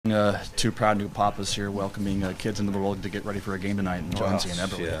Two proud new papas here welcoming kids into the world to get ready for a game tonight in Jonesy and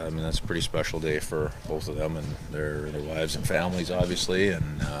Eberle. Yeah, I mean, that's a pretty special day for both of them and their wives and families, obviously,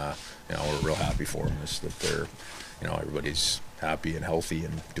 and we're real happy for them. Is that they're, everybody's happy and healthy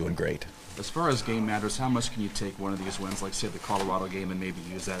and doing great. As far as game matters, how much can you take one of these wins, like say the Colorado game, and maybe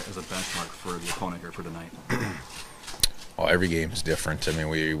use that as a benchmark for the opponent here for tonight? Well, every game is different. I mean,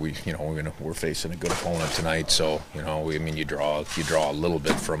 we're facing a good opponent tonight, so you draw a little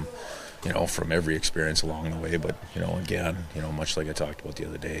bit from every experience along the way. But again, much like I talked about the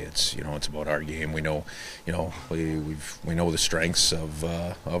other day, it's about our game. We know, we know the strengths of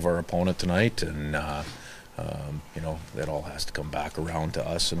our opponent tonight, and that all has to come back around to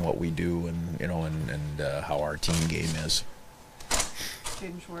us and what we do, and how our team game is.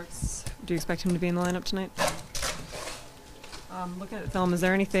 Jaden Schwartz, do you expect him to be in the lineup tonight? Looking at the film, is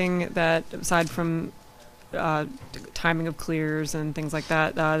there anything that, aside from timing of clears and things like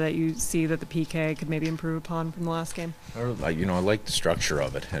that, that you see that the PK could maybe improve upon from the last game? I like the structure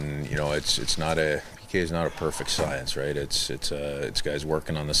of it, and it's not a PK is not a perfect science, right? It's guys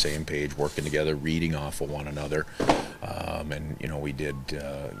working on the same page, working together, reading off of one another, and we did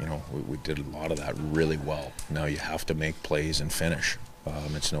we did a lot of that really well. Now you have to make plays and finish.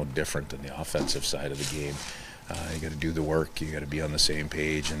 It's no different than the offensive side of the game. You got to do the work. You got to be on the same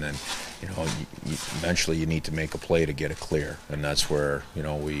page, and then eventually you need to make a play to get it clear, and that's where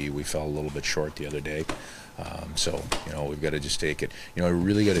we fell a little bit short the other day. So we've got to just take it. We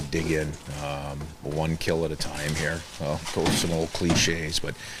really got to dig in, one kill at a time here. Well, go with some old cliches,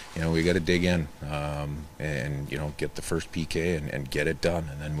 but we got to dig in and get the first PK and get it done,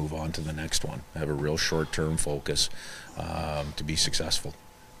 and then move on to the next one. Have a real short-term focus to be successful.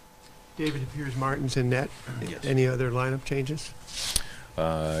 David, appears Martin's in net. Yes. Any other lineup changes?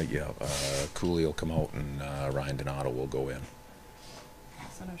 Cooley will come out, and Ryan Donato will go in.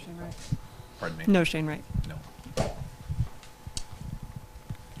 So no Shane Wright. Pardon me? No Shane Wright. No.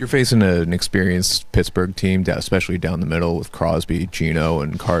 You're facing an experienced Pittsburgh team, especially down the middle with Crosby, Gino,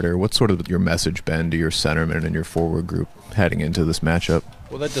 and Carter. What's sort of your message been to your centerman and your forward group heading into this matchup?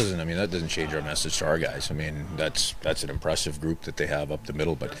 Well, that doesn't change our message to our guys. I mean, that's an impressive group that they have up the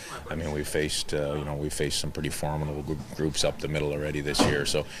middle. But I mean, we faced some pretty formidable groups up the middle already this year.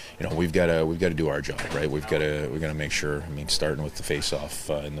 So we've got to do our job, right? We've got to make sure. I mean, starting with the face-off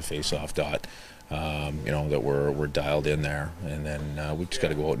in the face-off dot. That we're dialed in there, and then we just got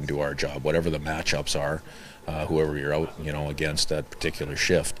to go out and do our job, whatever the matchups are, whoever you're out, against that particular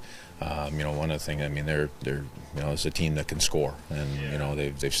shift. One of the things, I mean, they're it's a team that can score, and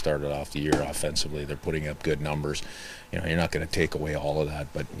they've started off the year offensively. They're putting up good numbers. You're not going to take away all of that,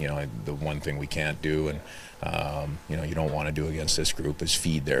 but the one thing we can't do, and you don't want to do against this group, is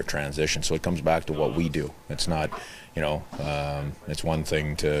feed their transition. So it comes back to what we do. It's not. It's one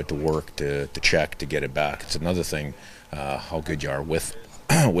thing to work, to check, to get it back. It's another thing how good you are with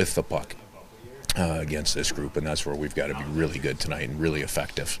the puck against this group, and that's where we've got to be really good tonight and really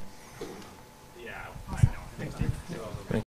effective. Thanks, Dave.